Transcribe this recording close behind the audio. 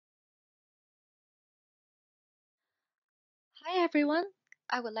Hi everyone!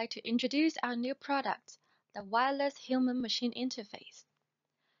 I would like to introduce our new product, the Wireless Human-Machine Interface.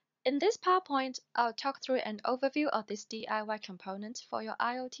 In this PowerPoint, I'll talk through an overview of this DIY component for your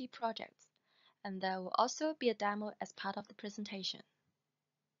IoT projects, and there will also be a demo as part of the presentation.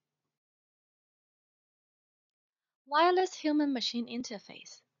 Wireless Human-Machine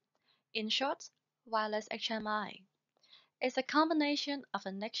Interface, in short, Wireless HMI, is a combination of a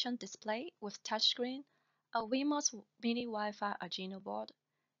Nextion display with touchscreen, a Wemos Mini Wi-Fi Arduino board,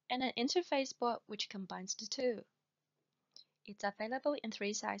 and an interface board which combines the two. It's available in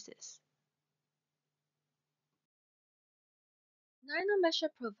 3 sizes. NanoMeasure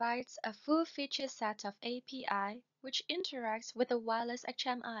provides a full-feature set of API which interacts with the wireless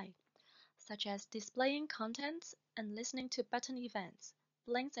HMI, such as displaying contents and listening to button events,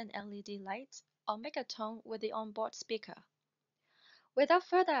 blinks and LED lights, or make a tone with the onboard speaker. Without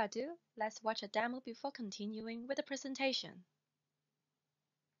further ado, let's watch a demo before continuing with the presentation.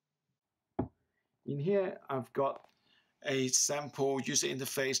 In here, I've got a sample user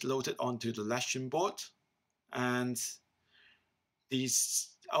interface loaded onto the Nextion board, and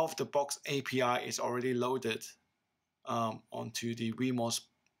this out-of-the-box API is already loaded onto the Wemos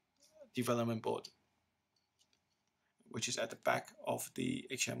development board, which is at the back of the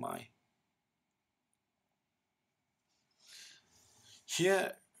HMI.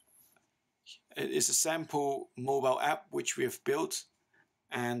 Here it is a sample mobile app which we have built,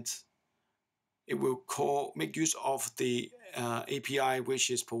 and it will make use of the API which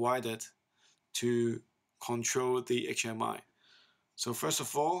is provided to control the HMI. So first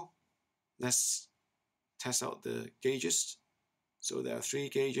of all, let's test out the gauges. So there are 3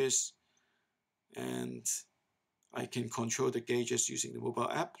 gauges, and I can control the gauges using the mobile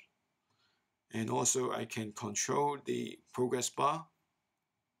app. And also I can control the progress bar.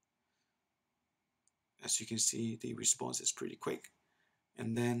 As you can see, the response is pretty quick.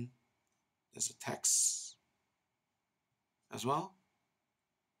 And then there's a text as well.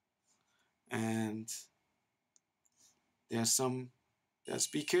 And there are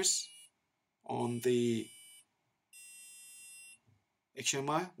speakers on the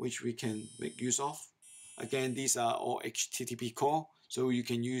HMI which we can make use of. Again, these are all HTTP core, so you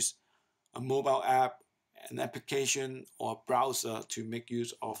can use a mobile app, an application, or a browser to make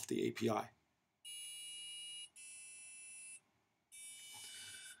use of the API.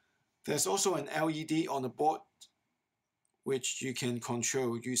 There's also an LED on the board which you can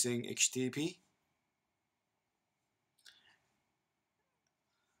control using HTTP.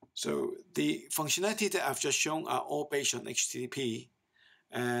 So the functionality that I've just shown are all based on HTTP,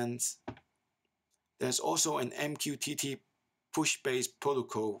 and there's also an MQTT push-based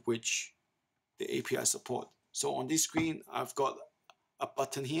protocol which the API support. So on this screen, I've got a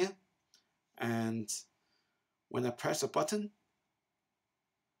button here, and when I press a button,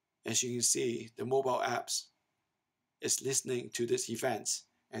 as you can see, the mobile apps is listening to this event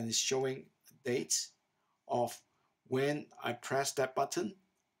and is showing a date of when I press that button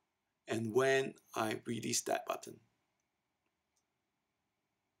and when I release that button.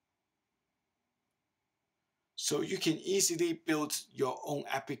 So you can easily build your own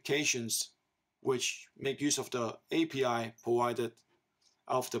applications which make use of the API provided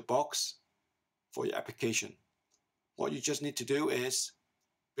out of the box for your application. What you just need to do is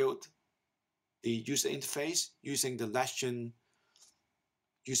build the user interface using the Nextion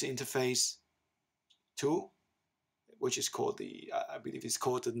user interface tool, which is called I believe it's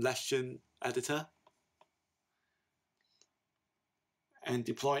called the Nextion editor, and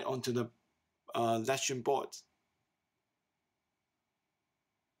deploy it onto the Nextion board.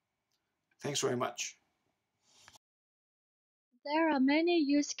 Thanks very much. There are many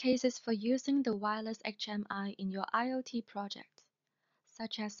use cases for using the wireless HMI in your IoT projects,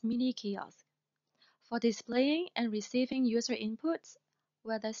 such as mini kiosks, for displaying and receiving user inputs,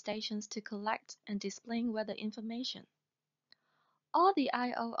 weather stations to collect and displaying weather information. All the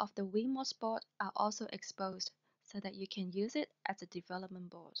I/O of the Wemos board are also exposed so that you can use it as a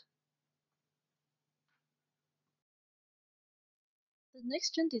development board. The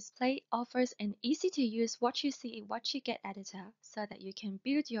Nextion display offers an easy-to-use what you see, what you get editor so that you can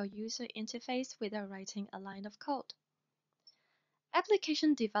build your user interface without writing a line of code.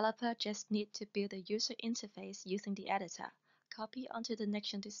 Application developer just need to build a user interface using the editor, copy onto the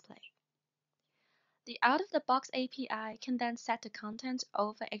Nextion display. The out-of-the-box API can then set the content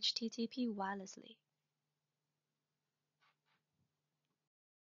over HTTP wirelessly.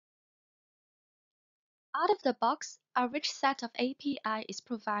 Out of the box, a rich set of API is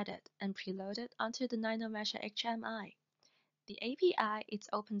provided and preloaded onto the NanoMeasure HMI. The API is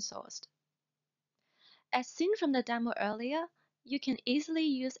open sourced. As seen from the demo earlier, you can easily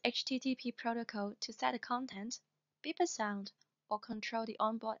use HTTP protocol to set the content, beep a sound, or control the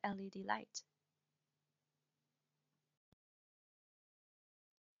onboard LED light.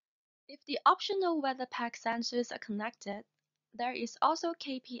 If the optional weather pack sensors are connected, there is also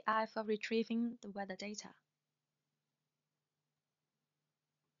KPI for retrieving the weather data.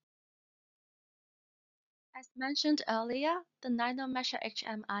 As mentioned earlier, the NanoMeasure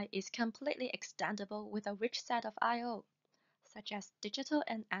HMI is completely extendable with a rich set of I/O, such as digital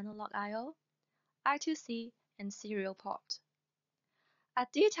and analog I/O, I2C, and serial port. A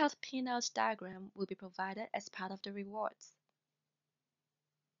detailed pinout diagram will be provided as part of the rewards.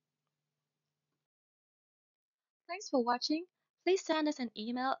 Thanks for watching. Please send us an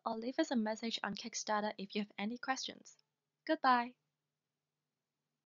email or leave us a message on Kickstarter if you have any questions. Goodbye.